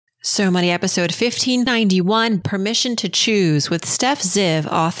So Money episode 1591, Permission to Choose with Stef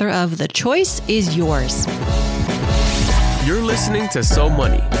Zief, author of The Choice is Yours. You're listening to So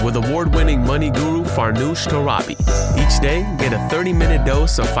Money with award-winning money guru Farnoosh Torabi. Each day, get a 30-minute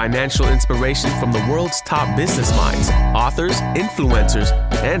dose of financial inspiration from the world's top business minds, authors, influencers,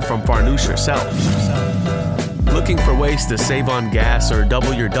 and from Farnoosh herself. Looking for ways to save on gas or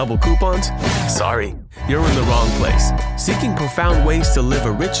double your double coupons? Sorry, you're in the wrong place. Seeking profound ways to live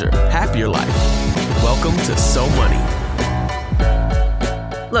a richer, happier life. Welcome to So Money.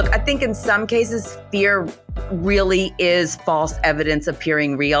 Look, I think in some cases, fear really is false evidence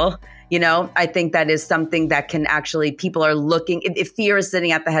appearing real. You know, I think that is something that can actually, people are looking, if fear is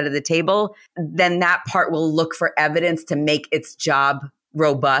sitting at the head of the table, then that part will look for evidence to make its job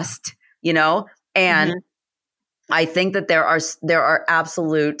robust, you know? And I think that there are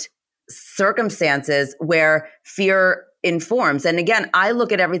absolute circumstances where fear informs. And again, I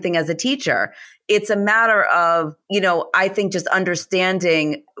look at everything as a teacher. It's a matter of, I think just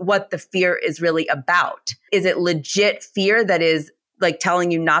understanding what the fear is really about. Is it legit fear that is like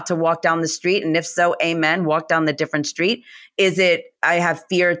telling you not to walk down the street? And if so, amen, walk down the different street. Is it, I have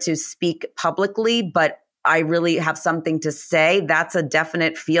fear to speak publicly, but I really have something to say? That's a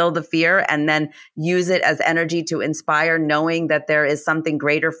definite feel the fear and then use it as energy to inspire, knowing that there is something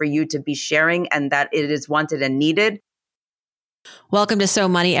greater for you to be sharing and that it is wanted and needed. Welcome to So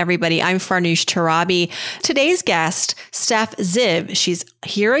Money, everybody. I'm Farnoosh Torabi. Today's guest, Stef Zief. She's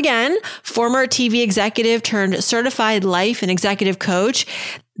here again, former TV executive turned certified life and executive coach.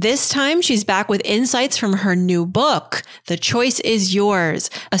 This time, she's back with insights from her new book, The Choice is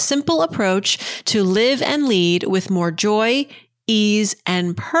Yours, a simple approach to live and lead with more joy, ease,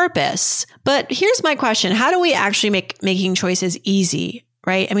 and purpose. But here's my question. How do we actually make making choices easy?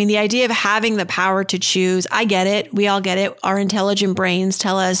 Right? I mean, the idea of having the power to choose, I get it. We all get it. Our intelligent brains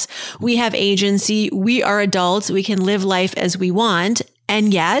tell us we have agency. We are adults. We can live life as we want.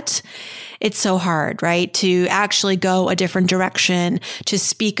 And yet it's so hard, right? To actually go a different direction, to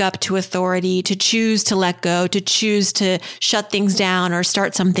speak up to authority, to choose to let go, to choose to shut things down or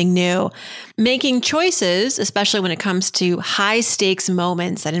start something new. Making choices, especially when it comes to high stakes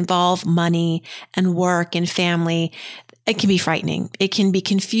moments that involve money and work and family, it can be frightening. It can be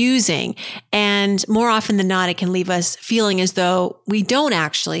confusing. And more often than not, it can leave us feeling as though we don't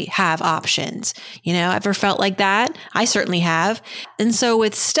actually have options. Ever felt like that? I certainly have. And so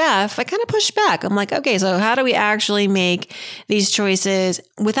with Stef, I kind of pushed back. I'm like, okay, so how do we actually make these choices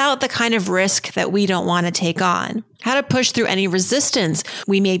without the kind of risk that we don't want to take on? How to push through any resistance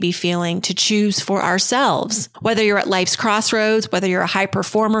we may be feeling to choose for ourselves. Whether you're at life's crossroads, whether you're a high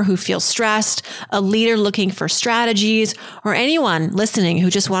performer who feels stressed, a leader looking for strategies, or anyone listening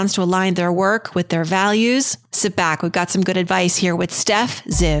who just wants to align their work with their values, sit back. We've got some good advice here with Stef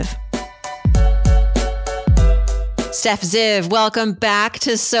Zief. Stef Zief, welcome back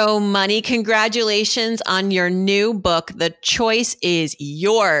to So Money. Congratulations on your new book, The Choice is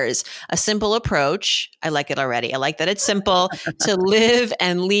Yours. A simple approach. I like it already. I like that it's simple to live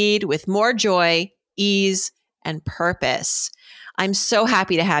and lead with more joy, ease, and purpose. I'm so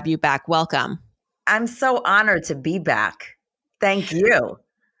happy to have you back. Welcome. I'm so honored to be back. Thank you.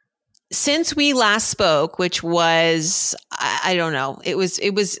 Since we last spoke, which was, I don't know, it was,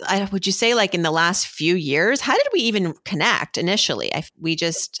 would you say like in the last few years? How did we even connect initially? We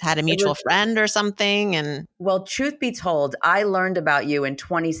just had a mutual friend or something. And well, truth be told, I learned about you in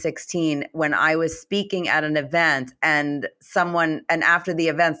 2016 when I was speaking at an event and after the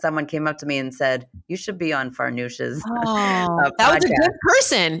event, someone came up to me and said, you should be on Farnoosh's that was a good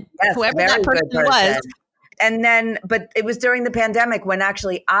person. Yes, whoever that person was. And then, but it was during the pandemic when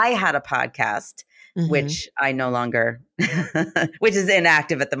actually I had a podcast, which I no longer, which is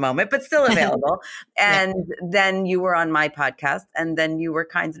inactive at the moment, but still available. And then you were on my podcast and then you were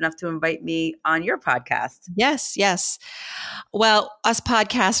kind enough to invite me on your podcast. Yes, yes. Well, us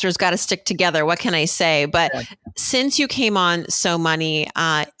podcasters got to stick together. What can I say? But since you came on So Money,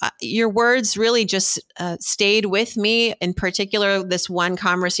 your words really just stayed with me. In particular, this one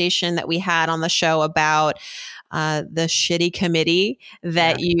conversation that we had on the show about the shitty committee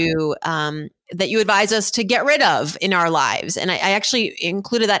that you advise us to get rid of in our lives. And I actually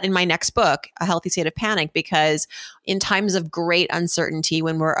included that in my next book, A Healthy State of Panic, because in times of great uncertainty,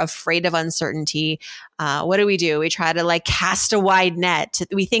 when we're afraid of uncertainty, what do? We try to cast a wide net.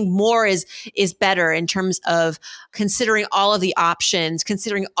 We think more is better in terms of considering all of the options,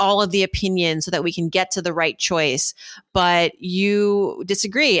 considering all of the opinions so that we can get to the right choice. But you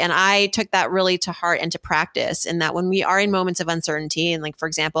disagree. And I took that really to heart and to practice, and that when we are in moments of uncertainty, and for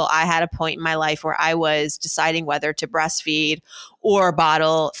example, I had a point in my life where I was deciding whether to breastfeed or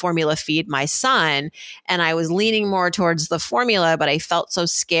bottle formula feed my son. And I was leaning more towards the formula, but I felt so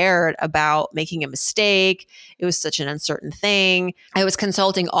scared about making a mistake. It was such an uncertain thing. I was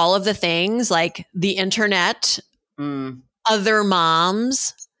consulting all of the things like the internet, other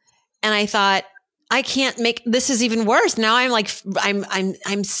moms. And I thought, I can't make, this is even worse. Now I'm like,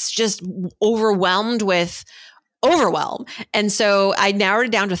 I'm just overwhelmed with overwhelm. And so I narrowed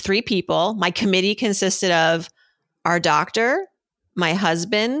it down to 3 people. My committee consisted of our doctor, my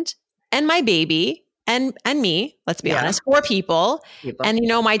husband, and my baby, and me, let's be honest, 4 people. And,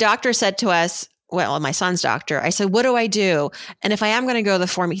 my doctor said to us, well, my son's doctor, I said, what do I do? And if I am going to go the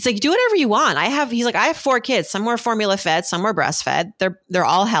formula, he's like, do whatever you want. I have 4 kids. Some were formula fed, some were breastfed. They're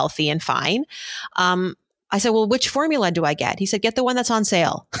all healthy and fine. I said, well, which formula do I get? He said, get the one that's on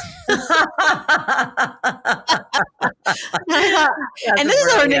sale. And this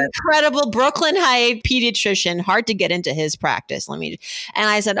is an incredible Brooklyn Heights pediatrician, hard to get into his practice. And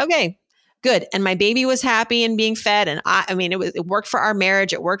I said, okay, good. And my baby was happy and being fed. And it worked for our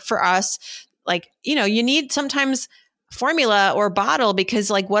marriage. It worked for us. Like, you need sometimes formula or bottle because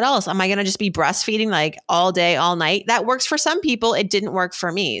like, what else? Am I going to just be breastfeeding like all day, all night? That works for some people. It didn't work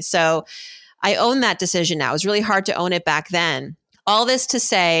for me. So I own that decision now. It was really hard to own it back then. All this to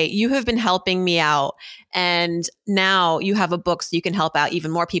say, you have been helping me out, and now you have a book so you can help out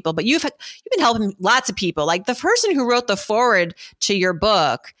even more people. But you've been helping lots of people. Like the person who wrote the foreword to your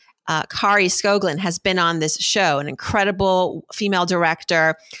book, Kari Skoglund, has been on this show, an incredible female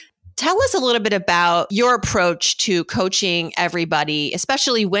director. Tell us a little bit about your approach to coaching everybody,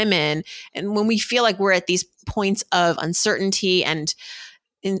 especially women, and when we feel like we're at these points of uncertainty. And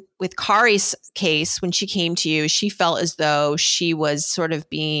with Kari's case, when she came to you, she felt as though she was sort of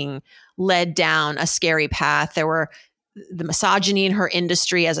being led down a scary path. There were the misogyny in her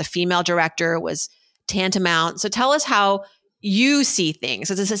industry as a female director was tantamount. So tell us how you see things.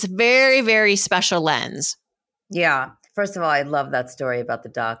 So this is a very, very special lens. Yeah. First of all, I love that story about the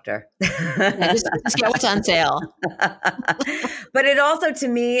doctor. Just get what's on sale. But it also, to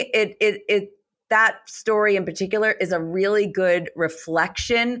me, that story in particular is a really good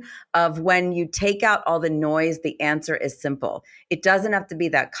reflection of when you take out all the noise, the answer is simple. It doesn't have to be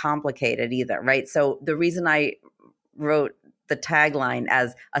that complicated either, right? So the reason I wrote the tagline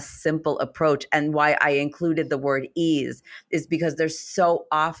as a simple approach and why I included the word ease is because there's so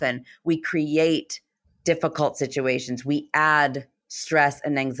often we create difficult situations. We add stress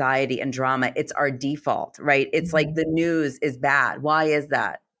and anxiety and drama. It's our default, right? It's like the news is bad. Why is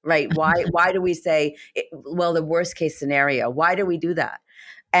that? Right? Why do we say, well, the worst case scenario? Why do we do that?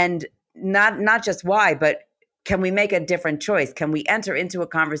 And not just why, but can we make a different choice? Can we enter into a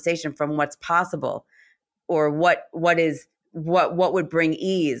conversation from what's possible, or what would bring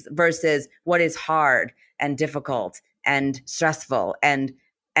ease versus what is hard and difficult and stressful and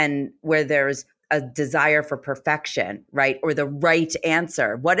where there's a desire for perfection, right? Or the right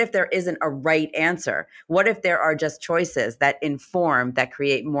answer. What if there isn't a right answer? What if there are just choices that inform, that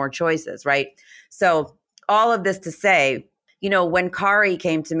create more choices, right? So all of this to say, when Kari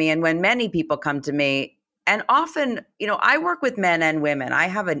came to me and when many people come to me, and often, I work with men and women. I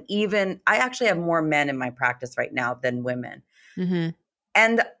actually have more men in my practice right now than women. Mm-hmm.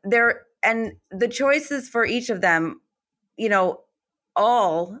 And the choices for each of them,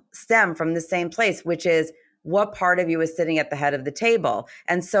 all stem from the same place, which is what part of you is sitting at the head of the table.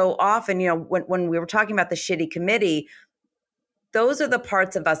 And so often, when we were talking about the shitty committee, those are the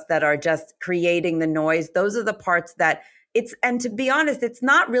parts of us that are just creating the noise. Those are the parts that and to be honest, it's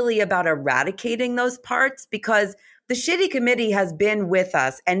not really about eradicating those parts, because the shitty committee has been with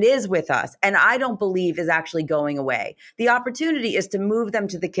us and is with us, and I don't believe is actually going away. The opportunity is to move them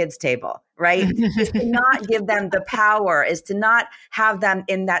to the kids' table, right? Is to not give them the power, is to not have them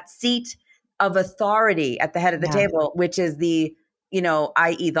in that seat of authority at the head of the table, which is the,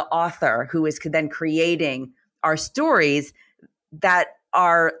 i.e. the author who is then creating our stories that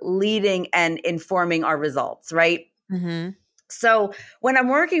are leading and informing our results, right? Mm-hmm. So when I'm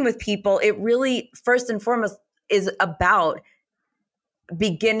working with people, it really, first and foremost, is about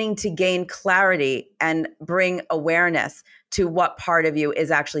beginning to gain clarity and bring awareness to what part of you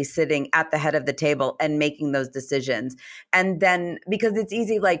is actually sitting at the head of the table and making those decisions. And then, because it's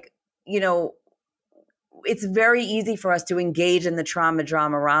easy, it's very easy for us to engage in the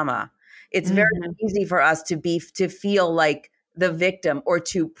drama. It's very easy for us to feel like the victim or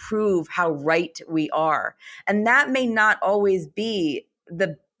to prove how right we are. And that may not always be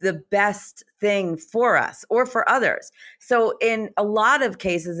the best thing for us or for others. So in a lot of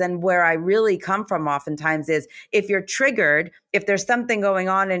cases, and where I really come from oftentimes, is if you're triggered, if there's something going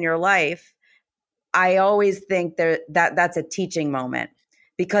on in your life, I always think that's a teaching moment.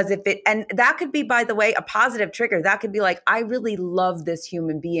 Because and that could be, by the way, a positive trigger. That could be like, I really love this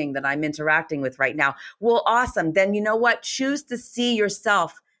human being that I'm interacting with right now. Well, awesome. Then you know what? Choose to see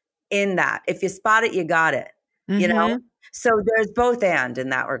yourself in that. If you spot it, you got it, you know? So there's both and in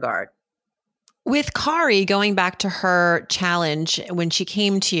that regard. With Kari, going back to her challenge when she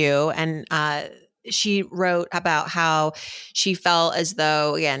came to you and she wrote about how she felt as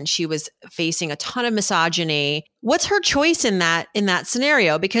though, again, she was facing a ton of misogyny. What's her choice in that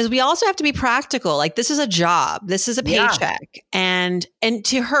scenario? Because we also have to be practical. Like, this is a job, this is a paycheck. Yeah. And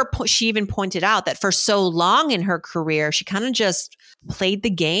to her, she even pointed out that for so long in her career, she kind of just played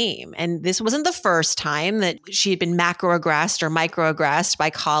the game. And this wasn't the first time that she had been macroaggressed or microaggressed by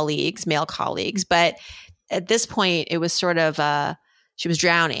colleagues, male colleagues. But at this point, it was sort of she was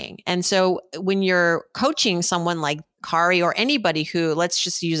drowning. And so when you're coaching someone like Kari or anybody who, let's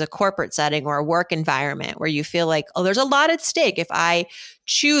just use a corporate setting or a work environment where you feel like, oh, there's a lot at stake if I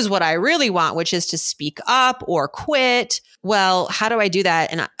choose what I really want, which is to speak up or quit. Well, how do I do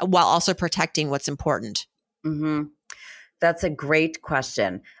that and while also protecting what's important? Mm-hmm. That's a great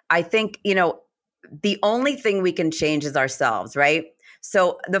question. I think, the only thing we can change is ourselves, right?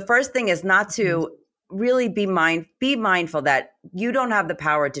 So the first thing is not to really be mindful that you don't have the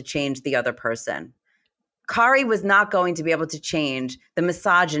power to change the other person. Kari was not going to be able to change the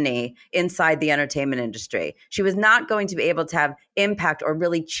misogyny inside the entertainment industry. She was not going to be able to have impact or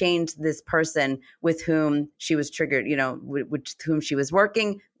really change this person with whom she was triggered, with whom she was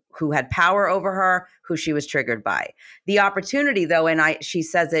working, who had power over her, who she was triggered by. The opportunity, though, and she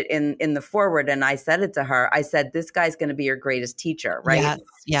says it in the foreword, and I said it to her, I said, this guy's going to be your greatest teacher, right?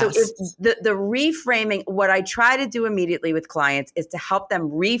 Yes. So if the reframing, what I try to do immediately with clients is to help them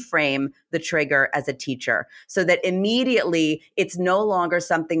reframe the trigger as a teacher so that immediately it's no longer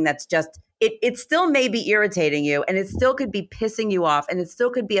something that's just, it still may be irritating you and it still could be pissing you off and it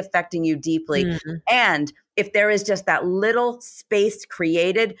still could be affecting you deeply. Mm-hmm. And if there is just that little space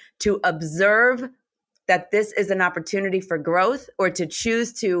created to observe that this is an opportunity for growth or to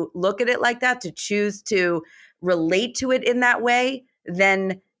choose to look at it like that, to choose to relate to it in that way,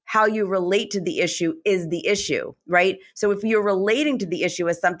 then how you relate to the issue is the issue, right? So if you're relating to the issue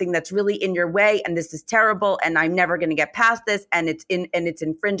as something that's really in your way and this is terrible and I'm never going to get past this and it's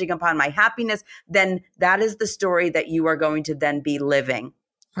infringing upon my happiness, then that is the story that you are going to then be living.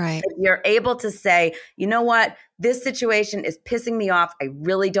 Right. If you're able to say, you know what, this situation is pissing me off. I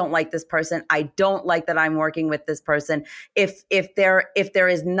really don't like this person. I don't like that I'm working with this person. If there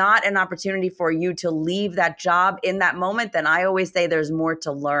is not an opportunity for you to leave that job in that moment, then I always say there's more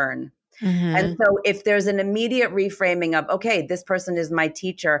to learn. Mm-hmm. And so if there's an immediate reframing of, okay, this person is my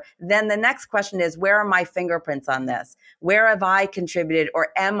teacher, then the next question is, where are my fingerprints on this? Where have I contributed or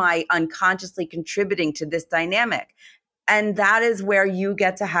am I unconsciously contributing to this dynamic? And that is where you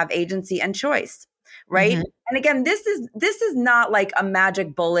get to have agency and choice, right? Mm-hmm. And again, this is not like a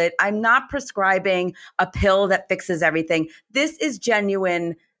magic bullet. I'm not prescribing a pill that fixes everything. This is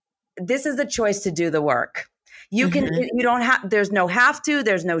genuine. This is a choice to do the work. You can, you don't have, there's no have to,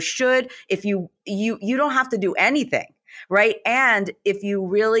 there's no should. If you don't have to do anything, right? And if you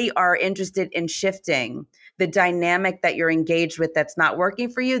really are interested in shifting the dynamic that you're engaged with that's not working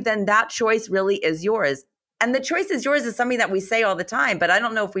for you, then that choice really is yours. And the choice is yours is something that we say all the time, but I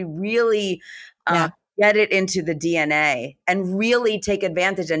don't know if we really get it into the DNA and really take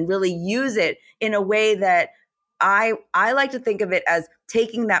advantage and really use it in a way that I like to think of it as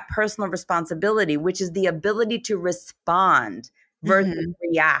taking that personal responsibility, which is the ability to respond versus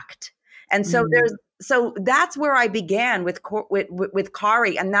react. And so so that's where I began with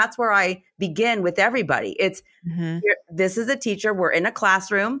Kari, and that's where I begin with everybody. It's this is a teacher. We're in a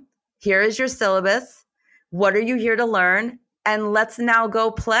classroom. Here is your syllabus. What are you here to learn? And let's now go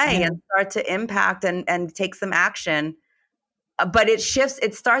play and start to impact and take some action. But it shifts.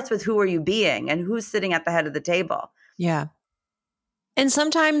 It starts with who are you being and who's sitting at the head of the table. Yeah. And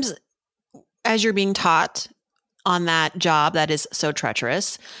sometimes as you're being taught on that job that is so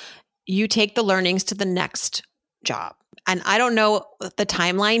treacherous, you take the learnings to the next job. And I don't know the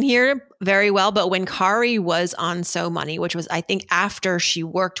timeline here very well, but when Kari was on So Money, which was, I think, after she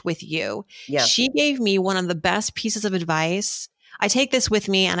worked with you, she gave me one of the best pieces of advice. I take this with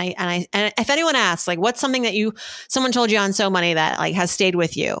me, and if anyone asks, like, what's something that someone told you on So Money that like has stayed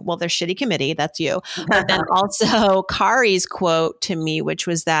with you? Well, their shitty committee, that's you. But then also Kari's quote to me, which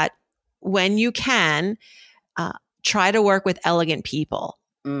was that when you can, try to work with elegant people.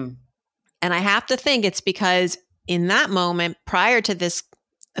 And I have to think it's because in that moment, prior to this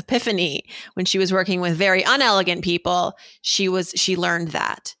epiphany when she was working with very unelegant people. She learned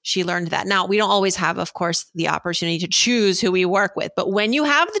that. Now, we don't always have, of course, the opportunity to choose who we work with, but when you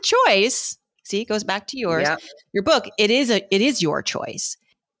have the choice, see, it goes back to your book. It is your choice.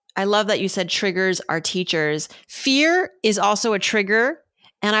 I love that you said triggers are teachers. Fear is also a trigger.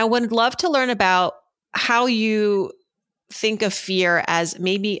 And I would love to learn about how you think of fear as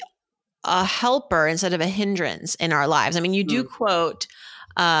maybe a helper instead of a hindrance in our lives. I mean, you do quote,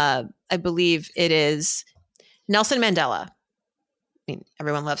 I believe it is Nelson Mandela. I mean,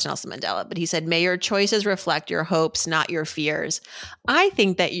 everyone loves Nelson Mandela, but he said, "May your choices reflect your hopes, not your fears." I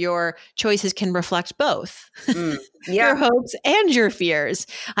think that your choices can reflect both your hopes and your fears.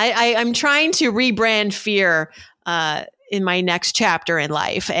 I'm trying to rebrand fear in my next chapter in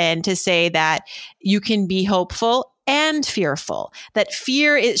life, and to say that you can be hopeful and fearful, that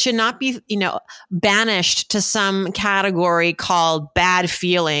fear, it should not be, banished to some category called bad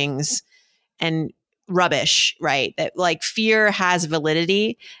feelings and rubbish, right? That like fear has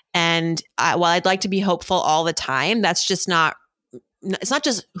validity. And while I'd like to be hopeful all the time, that's just not, it's not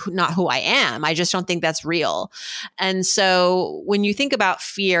just not who I am. I just don't think that's real. And so when you think about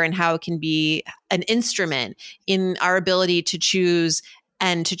fear and how it can be an instrument in our ability to choose,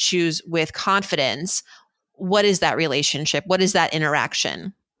 and to choose with confidence, what is that relationship? What is that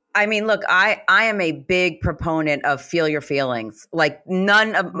interaction? I mean, look, I am a big proponent of feel your feelings. Like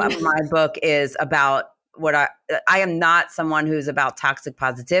none of my book is about what I am not someone who's about toxic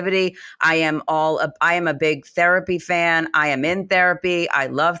positivity. I am a big therapy fan. I am in therapy. I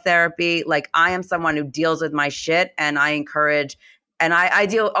love therapy. Like I am someone who deals with my shit, and I encourage, and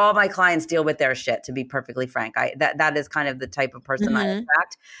all my clients deal with their shit, to be perfectly frank. That is kind of the type of person I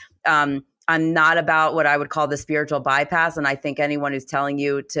attract. I'm not about what I would call the spiritual bypass. And I think anyone who's telling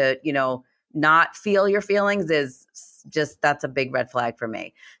you to, not feel your feelings is just, that's a big red flag for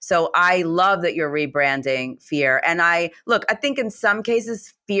me. So I love that you're rebranding fear. And I think in some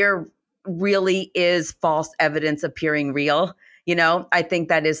cases, fear really is false evidence appearing real. I think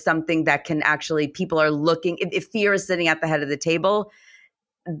that is something that can actually, people are looking, if fear is sitting at the head of the table,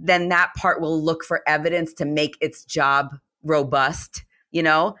 then that part will look for evidence to make its job robust,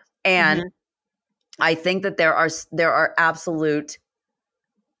 and I think that there are absolute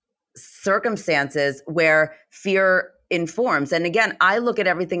circumstances where fear informs. And again, I look at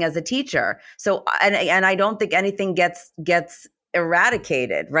everything as a teacher. So, and I don't think anything gets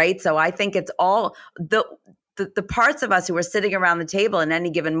eradicated, right? So I think it's all the parts of us who are sitting around the table in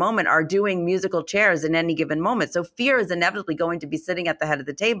any given moment are doing musical chairs in any given moment. So fear is inevitably going to be sitting at the head of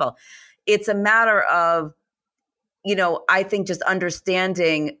the table. It's a matter of, I think just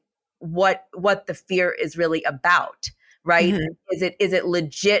understanding what the fear is really about, right? Is it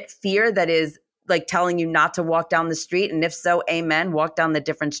legit fear that is like telling you not to walk down the street? And if so, amen, walk down the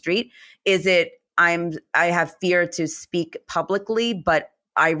different street. Is it I have fear to speak publicly, but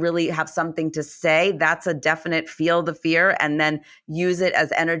I really have something to say? That's a definite feel the fear, and then use it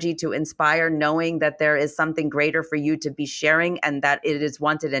as energy to inspire, knowing that there is something greater for you to be sharing and that it is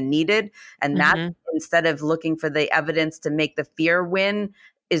wanted and needed. And that, instead of looking for the evidence to make the fear win,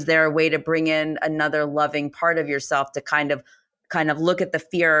 is there a way to bring in another loving part of yourself to kind of look at the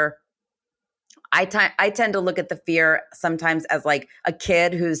fear? I tend to look at the fear sometimes as like a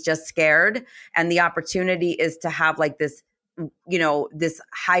kid who's just scared, and the opportunity is to have like this, this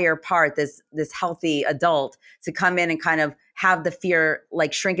higher part, this healthy adult to come in and kind of have the fear,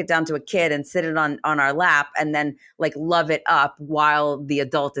 like shrink it down to a kid and sit it on our lap, and then like love it up while the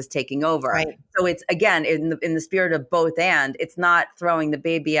adult is taking over. Right. So it's, again, in the spirit of both, and it's not throwing the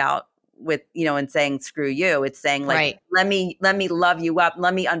baby out with, and saying, screw you. It's saying like, let me love you up.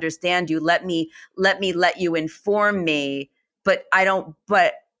 Let me understand you. Let me you inform me, but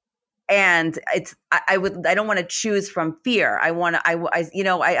and it's, I don't want to choose from fear. I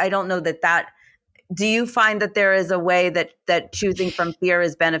don't know that. Do you find that there is a way that choosing from fear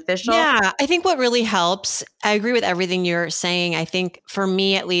is beneficial? Yeah, I think what really helps, I agree with everything you're saying. I think for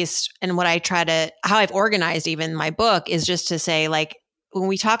me, at least, and what I how I've organized even my book is just to say, like, when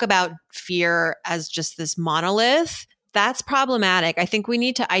we talk about fear as just this monolith, that's problematic. I think we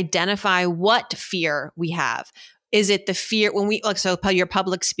need to identify what fear we have. Is it the fear so your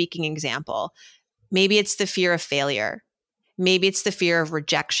public speaking example, maybe it's the fear of failure. Maybe it's the fear of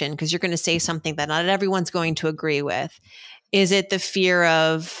rejection because you're going to say something that not everyone's going to agree with. Is it the fear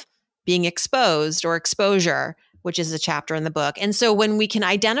of being exposed or exposure, which is a chapter in the book? And so when we can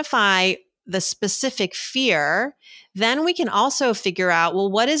identify the specific fear, then we can also figure out, well,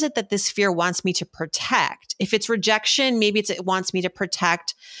 what is it that this fear wants me to protect? If it's rejection, maybe it wants me to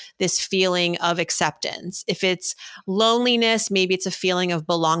protect this feeling of acceptance. If it's loneliness, maybe it's a feeling of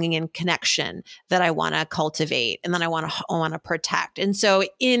belonging and connection that I want to cultivate and then I want to protect. And so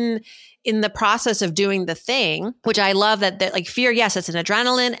in the process of doing the thing, which I love that like fear, yes, it's an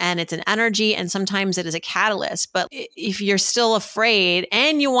adrenaline and it's an energy and sometimes it is a catalyst. But if you're still afraid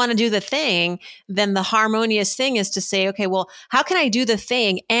and you want to do the thing, then the harmonious thing is to say, okay, well, how can I do the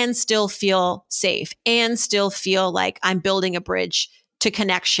thing and still feel safe and still feel like I'm building a bridge to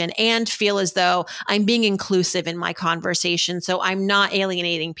connection and feel as though I'm being inclusive in my conversation. So I'm not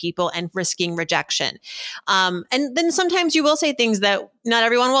alienating people and risking rejection. And then sometimes you will say things that not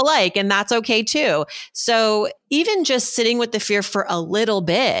everyone will like, and that's okay too. So even just sitting with the fear for a little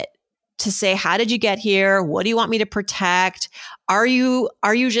bit to say, how did you get here? What do you want me to protect? Are you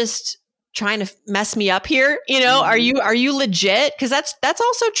just trying to mess me up here? Are you legit? Because that's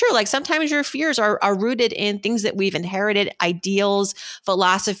also true. Like sometimes your fears are rooted in things that we've inherited, ideals,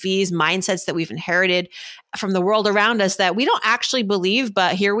 philosophies, mindsets that we've inherited from the world around us that we don't actually believe,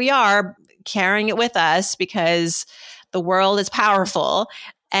 but here we are carrying it with us because the world is powerful.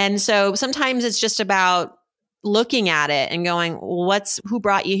 And so sometimes it's just about looking at it and going, who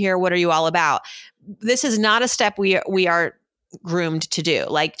brought you here? What are you all about? This is not a step we are groomed to do.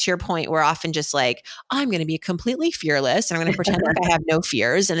 Like to your point, we're often just like, I'm going to be completely fearless and I'm going to pretend like I have no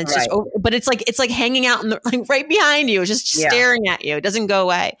fears. And it's just, but it's like hanging out like right behind you, just staring at you. It doesn't go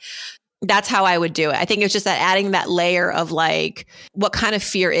away. That's how I would do it. I think it's just that adding that layer of like, what kind of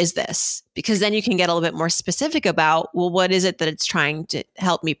fear is this? Because then you can get a little bit more specific about, well, what is it that it's trying to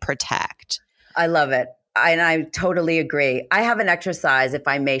help me protect? I love it. And I totally agree. I have an exercise, if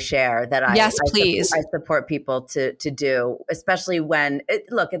I may share, that please. I support people to do, especially when,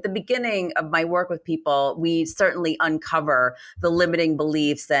 look, at the beginning of my work with people, we certainly uncover the limiting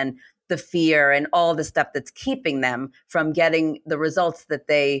beliefs and the fear and all the stuff that's keeping them from getting the results that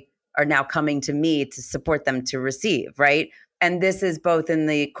they are now coming to me to support them to receive, right? And this is both in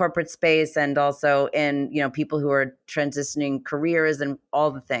the corporate space and also in, people who are transitioning careers and all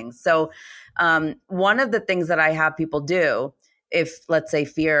the things. So one of the things that I have people do, if let's say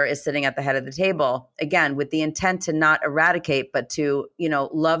fear is sitting at the head of the table, again, with the intent to not eradicate, but to,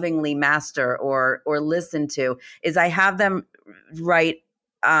 lovingly master or listen to, is I have them write,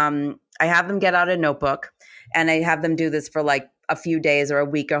 I have them get out a notebook and I have them do this for like a few days or a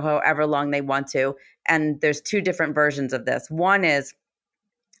week or however long they want to. And there's two different versions of this. One is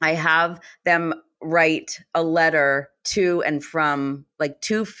I have them write a letter to and from, like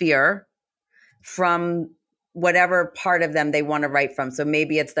to fear, from whatever part of them they want to write from. So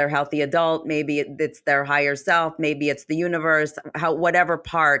maybe it's their healthy adult, maybe it's their higher self, maybe it's the universe, whatever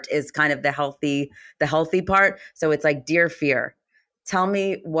part is kind of the healthy part. So it's like, dear fear, tell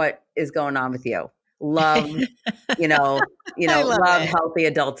me what is going on with you. Love, love healthy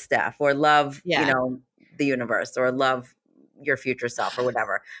adult Stef, or love, the universe, or love your future self, or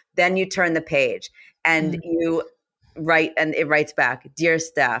whatever. Then you turn the page and you write, and it writes back, dear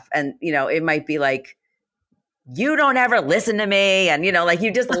Stef. And, it might be like, you don't ever listen to me. And, like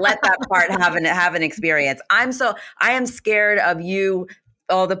you just let that part have an experience. I am scared of you,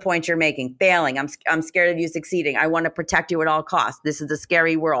 all the points you're making, failing. I'm scared of you succeeding. I want to protect you at all costs. This is a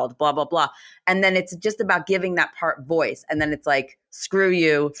scary world, blah, blah, blah. And then it's just about giving that part voice. And then it's like, screw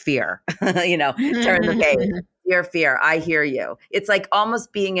you, fear, turn the page. Dear fear, I hear you. It's like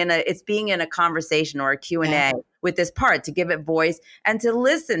almost being in a conversation or a Q&A with this part, to give it voice and to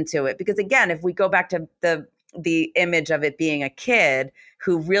listen to it. Because again, if we go back to the image of it being a kid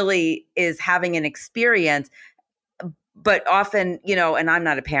who really is having an experience, but often, and I'm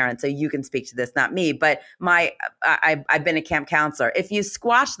not a parent, so you can speak to this, not me, but I've been a camp counselor. If you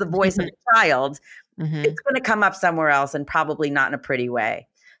squash the voice of a child, it's going to come up somewhere else, and probably not in a pretty way.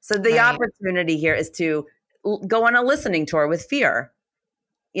 So the opportunity here is to go on a listening tour with fear,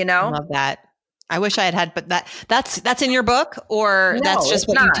 I love that. I wish I had, but that's in your book, or that's just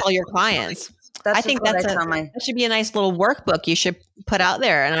what you tell your clients? I think that should be a nice little workbook you should put out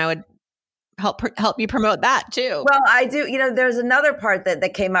there, and I would help you promote that too. Well, I do. There's another part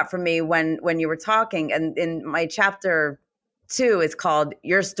that came up for me when you were talking, and in my chapter 2 is called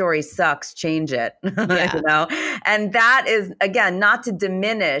 "Your Story Sucks, Change It." And that is, again, not to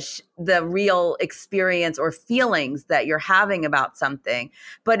diminish the real experience or feelings that you're having about something,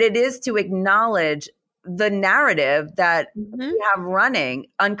 but it is to acknowledge the narrative that we have running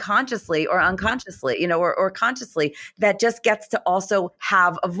unconsciously or unconsciously, or consciously, that just gets to also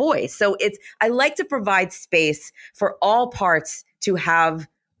have a voice. So I like to provide space for all parts to have,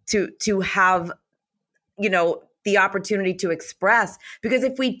 the opportunity to express, because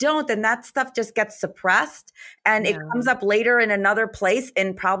if we don't, then that stuff just gets suppressed and it comes up later in another place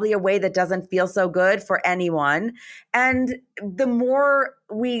in probably a way that doesn't feel so good for anyone. And the more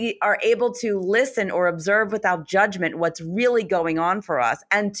we are able to listen or observe without judgment what's really going on for us,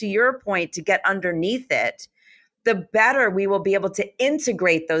 and to your point, to get underneath it, the better we will be able to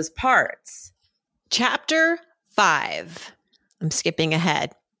integrate those parts. Chapter 5. I'm skipping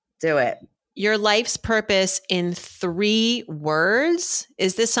ahead. Do it. Your life's purpose in 3 words.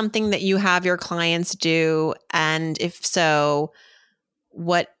 Is this something that you have your clients do? And if so,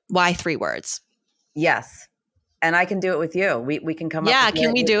 why 3 words? Yes. And I can do it with you. We can come up with Yeah,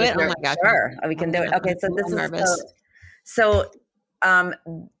 can we do it? Oh my God. Sure. We can do it. Okay, so this is nervous.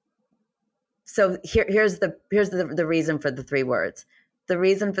 So here's the reason for the 3 words. The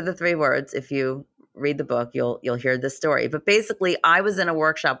reason for the 3 words, if you read the book, you'll hear this story. But basically, I was in a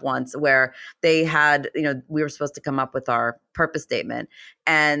workshop once where they had, we were supposed to come up with our purpose statement,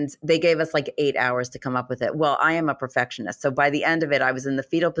 and they gave us like 8 hours to come up with it. Well, I am a perfectionist. So by the end of it, I was in the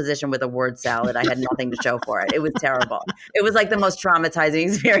fetal position with a word salad. I had nothing to show for it. It was terrible. It was like the most traumatizing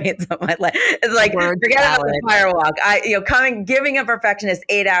experience of my life. It's like, forget about the firewalk. Giving a perfectionist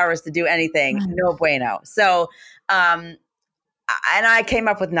 8 hours to do anything, no bueno. So, and I came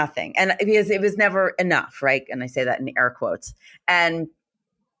up with nothing, and because it was never enough, right? And I say that in air quotes. And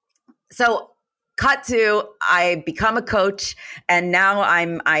so cut to, I become a coach, and now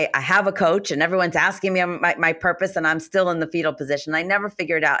I have a coach, and everyone's asking me my purpose, and I'm still in the fetal position. I never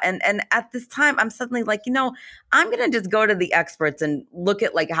figured out. And at this time, I'm suddenly like, I'm going to just go to the experts and look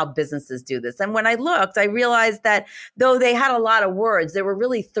at like how businesses do this. And when I looked, I realized that though they had a lot of words, there were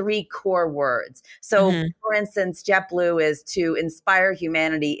really 3 core words. So for instance, JetBlue is to inspire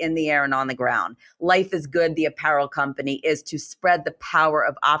humanity in the air and on the ground. Life is Good, the apparel company, is to spread the power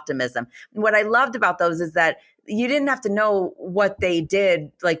of optimism. And what I loved about those is that you didn't have to know what they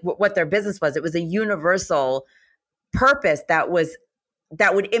did, like what their business was. It was a universal purpose that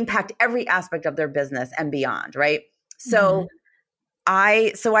would impact every aspect of their business and beyond, right? So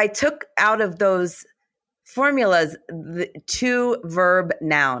I took out of those formulas the 2 verb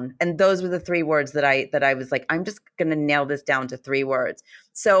noun, and those were the 3 words that I was like, I'm just going to nail this down to 3 words.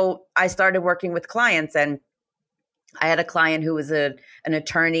 So I started working with clients, and I had a client who was an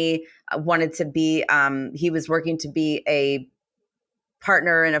attorney, wanted to be, he was working to be a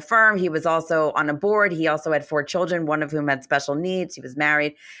partner in a firm. He was also on a board. He also had 4 children, one of whom had special needs. He was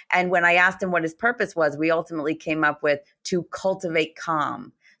married. And when I asked him what his purpose was, we ultimately came up with to cultivate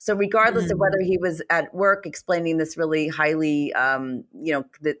calm. So regardless of whether he was at work explaining this really highly,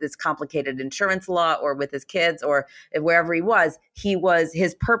 this complicated insurance law, or with his kids, or wherever he was,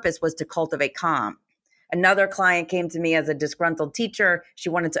 his purpose was to cultivate calm. Another client came to me as a disgruntled teacher. She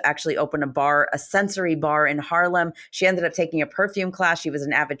wanted to actually open a sensory bar in Harlem. She ended up taking a perfume class. She was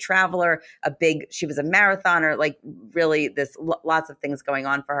an avid traveler, she was a marathoner, like really lots of things going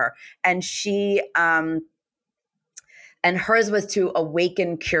on for her. And and hers was to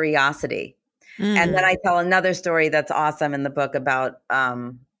awaken curiosity. And then I tell another story that's awesome in the book about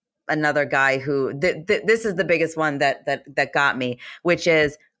another guy who, this is the biggest one that got me, which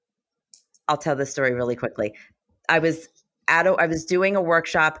is, I'll tell this story really quickly. I was doing a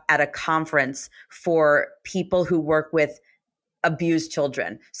workshop at a conference for people who work with abused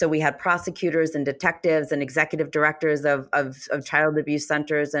children. So we had prosecutors and detectives and executive directors of child abuse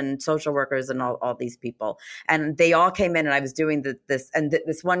centers and social workers and all these people. And they all came in, and I was doing this. And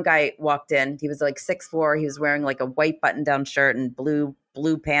this one guy walked in. He was like 6'4". He was wearing like a white button-down shirt and blue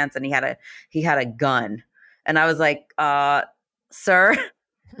pants, and he had a gun. And I was like, sir,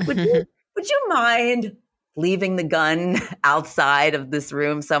 would you mind leaving the gun outside of this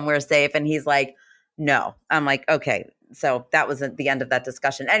room somewhere safe? And he's like, no. I'm like, okay. So that was at the end of that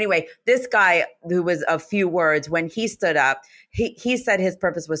discussion. Anyway, this guy who was a few words, when he stood up, he said his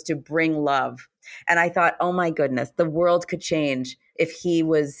purpose was to bring love. And I thought, oh my goodness, the world could change if he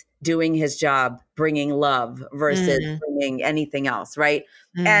was doing his job, bringing love versus bringing anything else, right?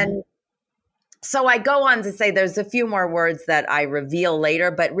 And so I go on to say there's a few more words that I reveal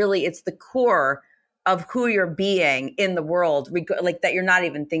later, but really it's the core of who you're being in the world, like that you're not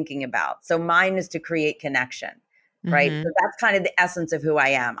even thinking about. So mine is to create connection. Right. So that's kind of the essence of who I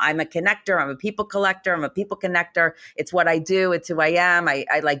am. I'm a connector. I'm a people collector. I'm a people connector. It's what I do. It's who I am. I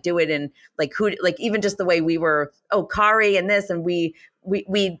like do it in like even just the way we were, Kari and this, and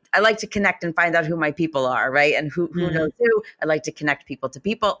I like to connect and find out who my people are. Right. And who knows who. I like to connect people to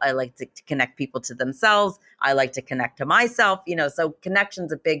people. I like to connect people to themselves. I like to connect to myself, so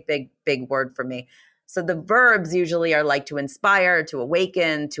connection's a big, big, big word for me. So the verbs usually are like to inspire, to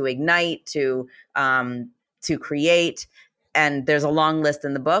awaken, to ignite, to to create. And there's a long list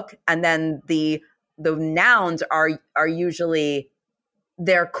in the book. And then the nouns are usually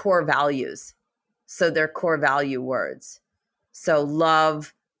their core values. So they're core value words. So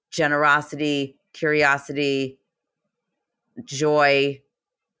love, generosity, curiosity, joy,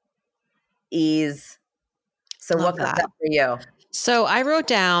 ease. So Love what comes that. up for you? So I wrote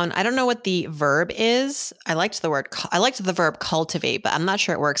down, I don't know what the verb is. I liked the verb cultivate, but I'm not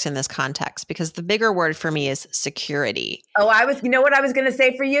sure it works in this context because the bigger word for me is security. Oh, you know what I was going to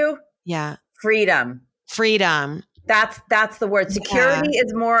say for you? Yeah. Freedom. That's the word. Security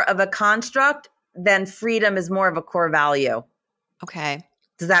is more of a construct than freedom is more of a core value. Okay.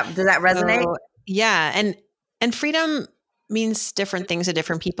 Does that resonate? So, yeah. And freedom means different things to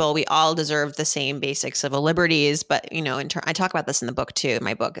different people. We all deserve the same basic civil liberties, but I talk about this in the book too, in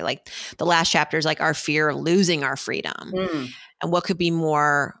my book, like the last chapter is like our fear of losing our freedom. And what could be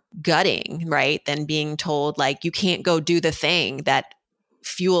more gutting, right? Than being told like, you can't go do the thing that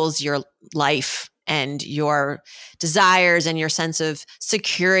fuels your life and your desires and your sense of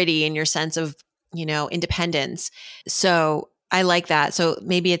security and your sense of, independence. So I like that. So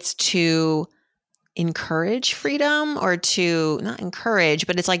maybe it's to encourage freedom or to not encourage,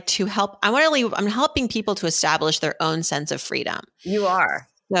 but it's like to help. I'm helping people to establish their own sense of freedom. You are.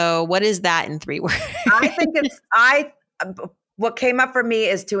 So what is that in 3 words? I think what came up for me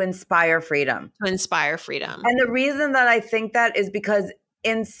is to inspire freedom. To inspire freedom. And the reason that I think that is because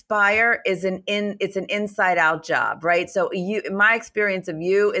inspire is it's an inside out job, right? So my experience of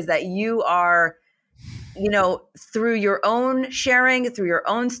you is that you are, through your own sharing, through your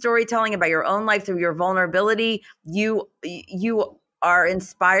own storytelling about your own life, through your vulnerability, you are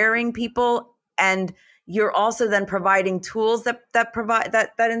inspiring people, and you're also then providing tools that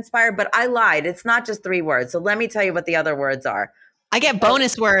inspire. But I lied. It's not just 3 words. So let me tell you what the other words are. I get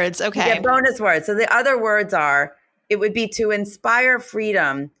bonus words. Okay. You get bonus words. So the other words are, it would be to inspire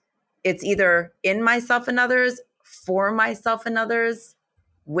freedom. It's either in myself and others, for myself and others,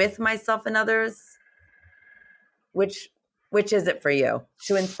 with myself and others. Which is it for you?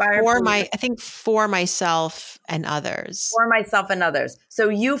 To inspire I think for myself and others. For myself and others. So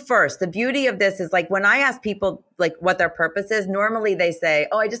you first. The beauty of this is like when I ask people like what their purpose is, normally they say,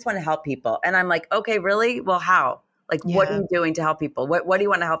 "Oh, I just want to help people." And I'm like, "Okay, really? Well, how? Like what are you doing to help people? What do you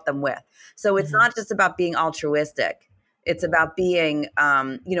want to help them with?" So it's not just about being altruistic. It's about being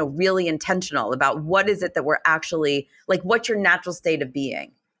really intentional about what is it that we're actually like, what's your natural state of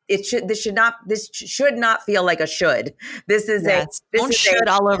being? This should not feel like a should. This is don't should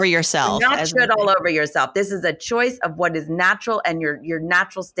all over yourself. Not should all over yourself. This is a choice of what is natural and your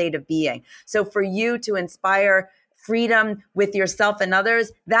natural state of being. So for you to inspire freedom with yourself and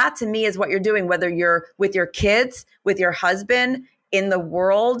others, that to me is what you're doing, whether you're with your kids, with your husband, in the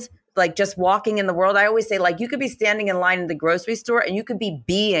world, like just walking in the world. I always say, like, you could be standing in line in the grocery store and you could be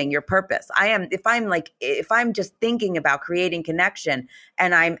being your purpose. If I'm just thinking about creating connection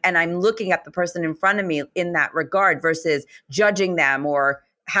and I'm looking at the person in front of me in that regard versus judging them or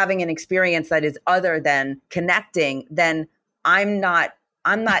having an experience that is other than connecting, then I'm not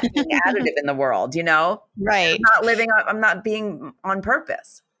being additive in the world, Right. I'm not being on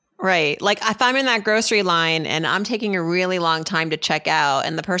purpose. Right. Like if I'm in that grocery line and I'm taking a really long time to check out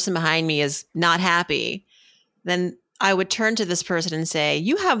and the person behind me is not happy, then I would turn to this person and say,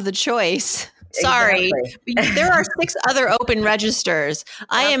 "You have the choice. Sorry. Exactly. There are 6 other open registers.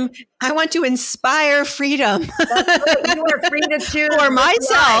 I want to inspire freedom." That's right. You are free to choose for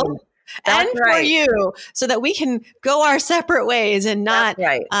myself. That's and right. for you, so that we can go our separate ways and not,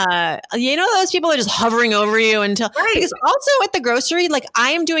 those people are just hovering over you until, because also at the grocery, like I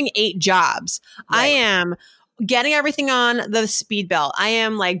am doing 8 jobs. Right. I am getting everything on the speed belt. I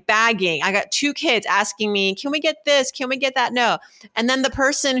am like bagging. I got 2 kids asking me, "Can we get this? Can we get that?" No. And then the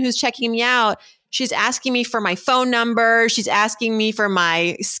person who's checking me out, she's asking me for my phone number. She's asking me for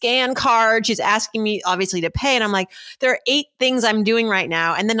my scan card. She's asking me obviously to pay. And I'm like, there are 8 things I'm doing right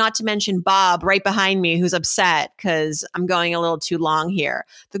now. And then not to mention Bob right behind me, who's upset because I'm going a little too long here.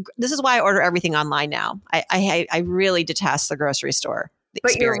 This is why I order everything online now. I really detest the grocery store.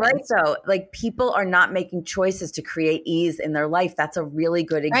 But you're right, though. Like people are not making choices to create ease in their life. That's a really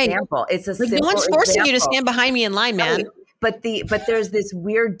good example. Right. It's a simple no one's forcing example. You to stand behind me in line, man. Right. But there's this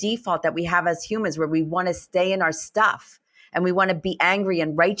weird default that we have as humans where we want to stay in our stuff and we want to be angry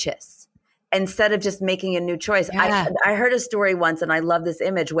and righteous. instead of just making a new choice. Yeah. I heard a story once, and I love this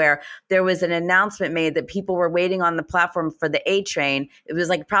image, where there was an announcement made that people were waiting on the platform for the A train. It was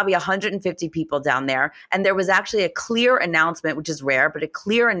like probably 150 people down there. And there was actually a clear announcement, which is rare, but a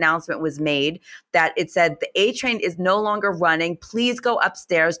clear announcement was made that it said the A train is no longer running. Please go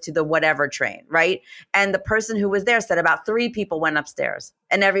upstairs to the whatever train, right? And the person who was there said about 3 people went upstairs,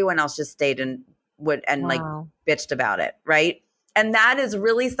 and everyone else just stayed and like bitched about it, right? And that is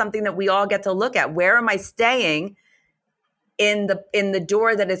really something that we all get to look at. Where am I staying in the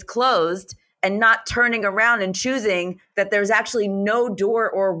door that is closed, and not turning around and choosing that there's actually no door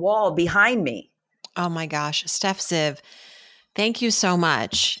or wall behind me? Oh my gosh. Stef Zief, thank you so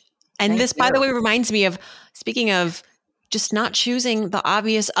much. And Thank this, by the way, reminds me of, speaking of just not choosing the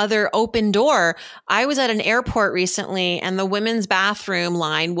obvious other open door. I was at an airport recently, and the women's bathroom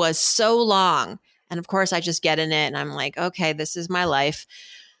line was so long. And of course, I just get in it and I'm like, okay, this is my life.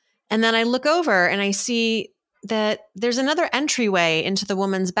 And then I look over and I see that there's another entryway into the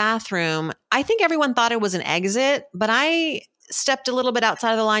women's bathroom. I think everyone thought it was an exit, but I stepped a little bit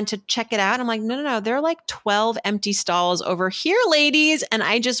outside of the line to check it out. I'm like, no. There are like 12 empty stalls over here, ladies. And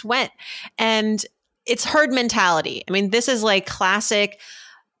I just went, and it's herd mentality. I mean, this is like classic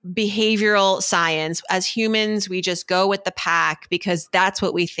behavioral science. As humans, we just go with the pack because that's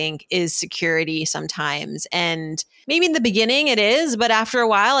what we think is security sometimes. And maybe in the beginning it is, but after a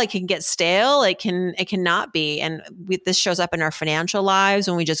while it can get stale. It can not be. And this shows up in our financial lives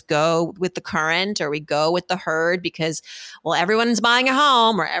when we just go with the current, or we go with the herd because, well, everyone's buying a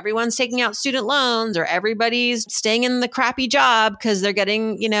home, or everyone's taking out student loans, or everybody's staying in the crappy job because they're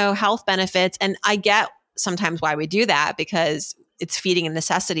getting, health benefits. And I get sometimes why we do that, because it's feeding a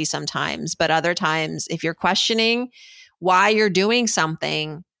necessity sometimes. But other times, if you're questioning why you're doing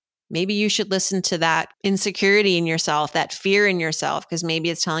something, maybe you should listen to that insecurity in yourself, that fear in yourself, because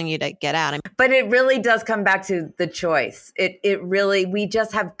maybe it's telling you to get out. But it really does come back to the choice. It really, we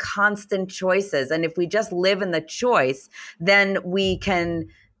just have constant choices. And if we just live in the choice, then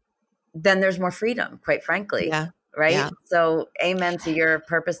there's more freedom, quite frankly. Yeah. Right. Yeah. So amen to your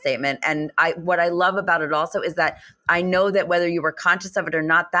purpose statement. And what I love about it also is that I know that whether you were conscious of it or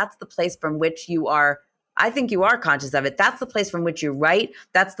not, that's the place from which you are. I think you are conscious of it. That's the place from which you write.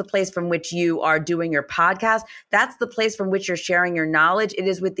 That's the place from which you are doing your podcast. That's the place from which you're sharing your knowledge. It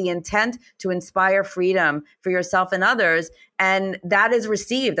is with the intent to inspire freedom for yourself and others. And that is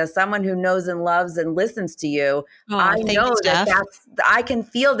received as someone who knows and loves and listens to you. I know I can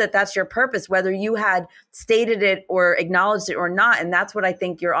feel that that's your purpose, whether you had stated it or acknowledged it or not. And that's what I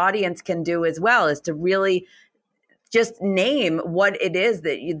think your audience can do as well, is to really just name what it is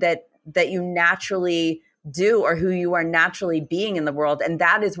that you naturally do, or who you are naturally being in the world. And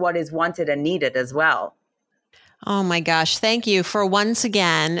that is what is wanted and needed as well. Oh my gosh. Thank you for once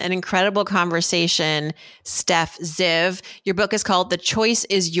again an incredible conversation, Stef Zief. Your book is called The Choice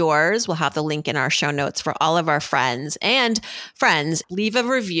Is Yours. We'll have the link in our show notes for all of our friends. And friends, leave a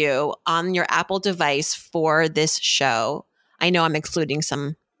review on your Apple device for this show. I know I'm excluding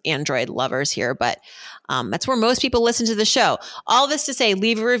some Android lovers here, but that's where most people listen to the show. All this to say,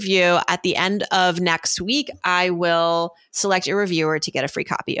 leave a review. At the end of next week, I will select a reviewer to get a free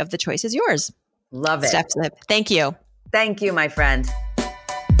copy of The Choice Is Yours. Love it. Stef Zief, thank you. Thank you, my friend.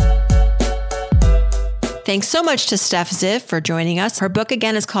 Thanks so much to Stef Zief for joining us. Her book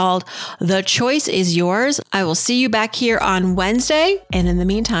again is called The Choice Is Yours. I will see you back here on Wednesday. And in the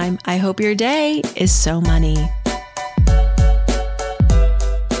meantime, I hope your day is so money.